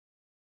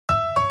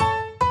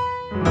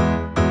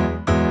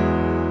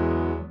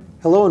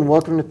Hello and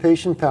welcome to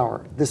Patient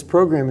Power. This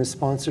program is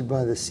sponsored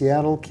by the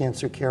Seattle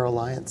Cancer Care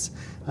Alliance.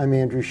 I'm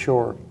Andrew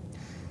Shore.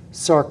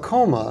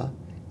 Sarcoma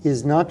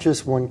is not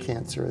just one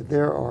cancer.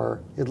 There are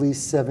at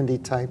least 70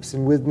 types,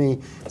 and with me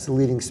is a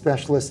leading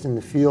specialist in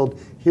the field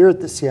here at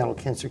the Seattle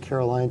Cancer Care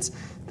Alliance.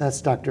 That's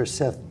Dr.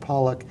 Seth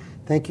Pollack.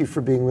 Thank you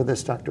for being with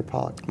us, Dr.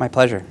 Pollack. My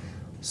pleasure.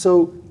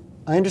 So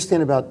I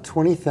understand about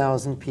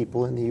 20,000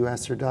 people in the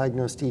U.S. are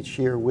diagnosed each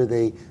year with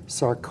a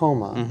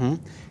sarcoma,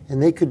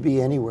 and they could be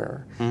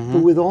anywhere.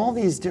 But with all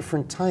these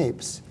different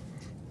types,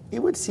 it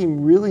would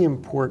seem really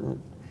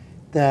important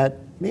that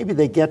maybe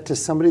they get to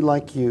somebody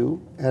like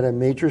you at a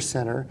major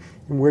center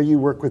and where you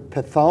work with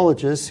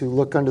pathologists who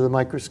look under the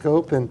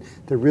microscope and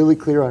they're really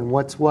clear on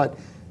what's what,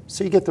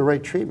 so you get the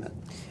right treatment.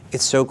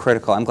 It's so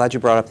critical. I'm glad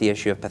you brought up the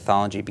issue of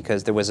pathology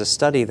because there was a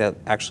study that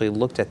actually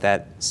looked at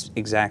that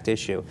exact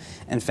issue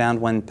and found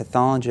when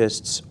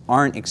pathologists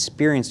aren't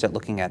experienced at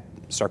looking at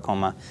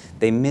sarcoma,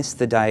 they miss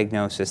the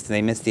diagnosis,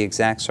 they miss the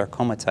exact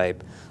sarcoma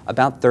type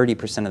about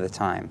 30% of the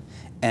time.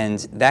 And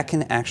that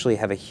can actually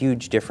have a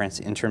huge difference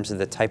in terms of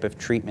the type of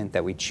treatment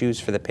that we choose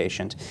for the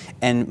patient.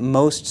 And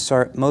most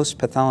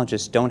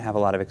pathologists don't have a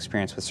lot of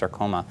experience with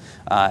sarcoma.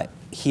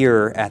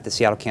 Here at the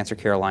Seattle Cancer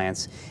Care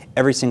Alliance,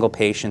 every single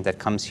patient that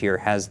comes here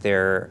has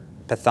their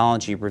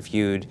pathology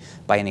reviewed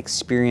by an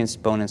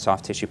experienced bone and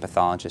soft tissue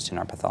pathologist in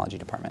our pathology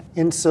department.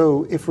 And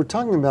so if we're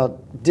talking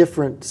about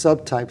different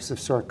subtypes of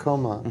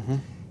sarcoma,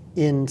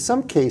 in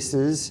some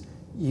cases,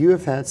 you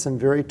have had some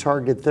very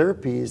targeted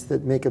therapies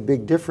that make a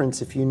big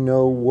difference if you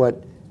know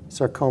what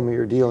sarcoma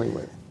you're dealing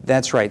with.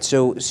 That's right.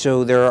 So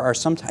there are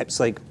some types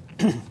like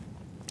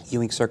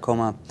Ewing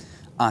sarcoma,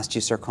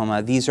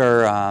 osteosarcoma. These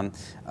are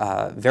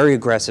very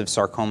aggressive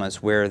sarcomas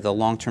where the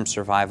long-term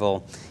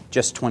survival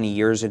just 20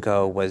 years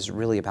ago was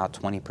really about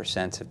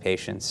 20% of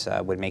patients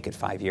would make it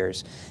 5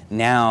 years.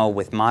 Now,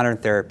 with modern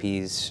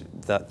therapies,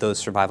 those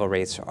survival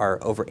rates are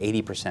over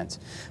 80%.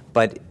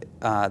 But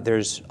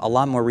there's a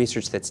lot more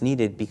research that's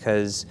needed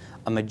because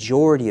a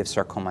majority of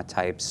sarcoma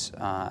types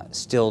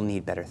still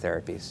need better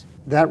therapies.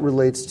 That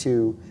relates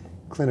to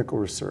clinical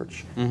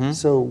research.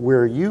 So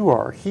where you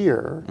are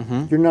here,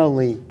 you're not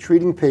only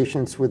treating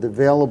patients with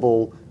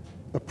available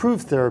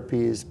approved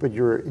therapies, but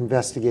you're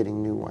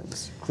investigating new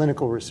ones,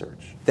 clinical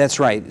research. That's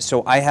right.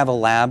 So I have a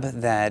lab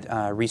that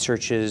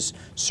researches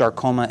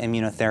sarcoma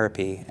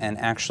immunotherapy, and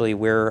actually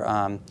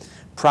we're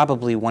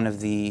probably one of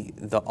the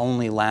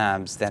only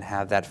labs that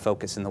have that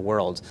focus in the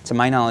world. To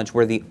my knowledge,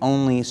 we're the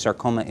only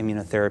sarcoma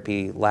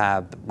immunotherapy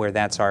lab where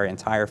that's our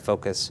entire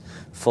focus,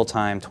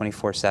 full-time,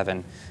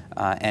 24/7.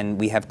 And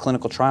we have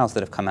clinical trials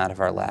that have come out of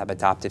our lab,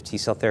 adoptive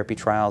T-cell therapy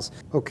trials.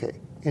 Okay,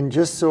 and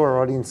just so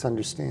our audience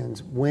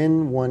understands,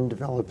 when one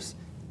develops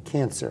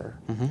cancer,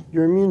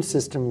 your immune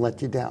system let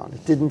you down.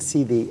 It didn't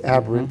see the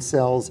aberrant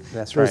cells.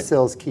 That's Those right.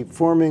 cells keep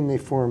forming, they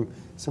form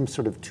some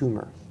sort of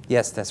tumor.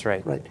 Yes, that's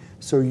right. Right.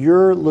 So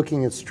you're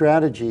looking at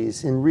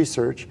strategies in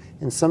research,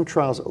 and some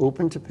trials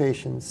open to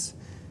patients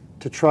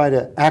to try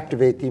to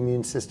activate the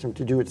immune system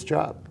to do its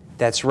job.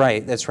 That's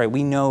right. That's right.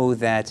 We know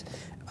that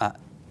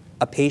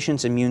a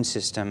patient's immune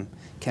system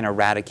can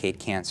eradicate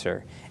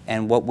cancer,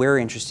 and what we're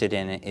interested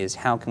in is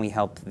how can we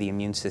help the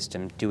immune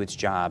system do its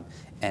job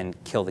and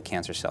kill the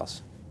cancer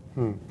cells.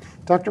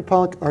 Dr.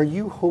 Pollack, are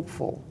you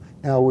hopeful?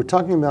 Now, we're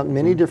talking about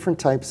many different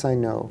types, I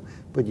know,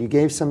 but you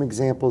gave some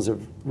examples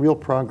of real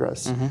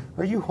progress.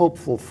 Are you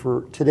hopeful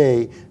for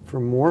today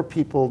for more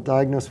people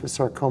diagnosed with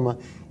sarcoma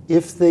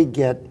if they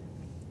get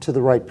to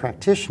the right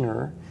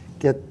practitioner,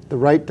 get the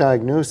right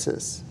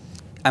diagnosis?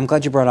 I'm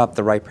glad you brought up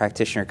the right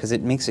practitioner because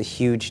it makes a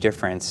huge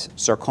difference.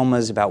 Sarcoma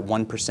is about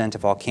 1%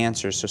 of all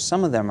cancers, so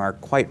some of them are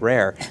quite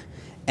rare.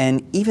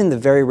 And even the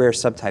very rare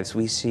subtypes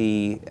we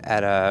see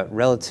at a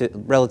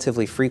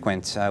relatively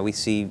frequent. We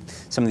see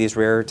some of these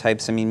rare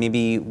types, I mean,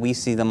 maybe we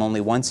see them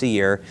only once a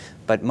year,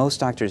 but most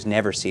doctors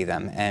never see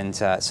them. And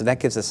so that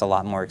gives us a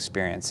lot more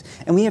experience.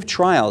 And we have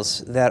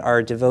trials that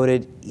are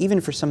devoted even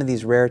for some of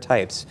these rare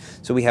types.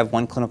 So we have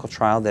one clinical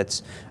trial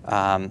that's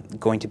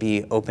going to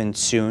be opened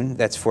soon.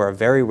 That's for a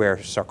very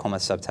rare sarcoma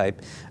subtype.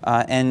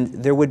 And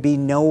there would be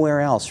nowhere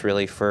else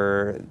really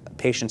for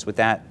patients with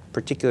that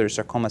particular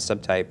sarcoma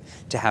subtype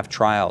to have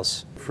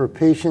trials. For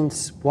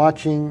patients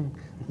watching,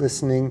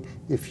 listening,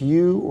 if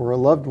you or a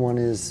loved one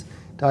is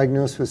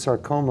diagnosed with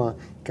sarcoma,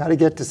 got to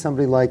get to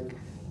somebody like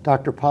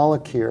Dr.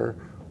 Pollack here,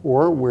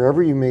 or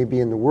wherever you may be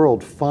in the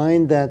world,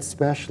 find that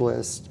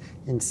specialist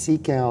and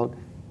seek out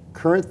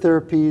current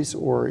therapies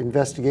or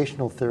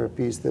investigational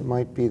therapies that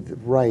might be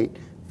right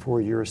for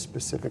your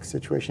specific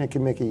situation. It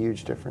can make a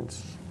huge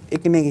difference.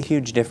 It can make a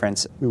huge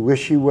difference. We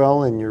wish you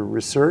well in your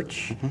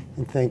research,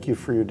 and thank you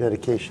for your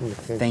dedication to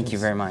patients. Thank you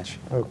very much.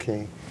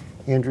 Okay.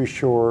 Andrew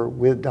Shore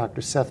with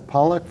Dr. Seth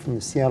Pollack from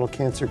the Seattle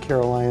Cancer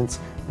Care Alliance.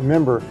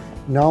 Remember,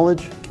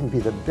 knowledge can be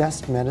the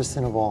best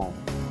medicine of all.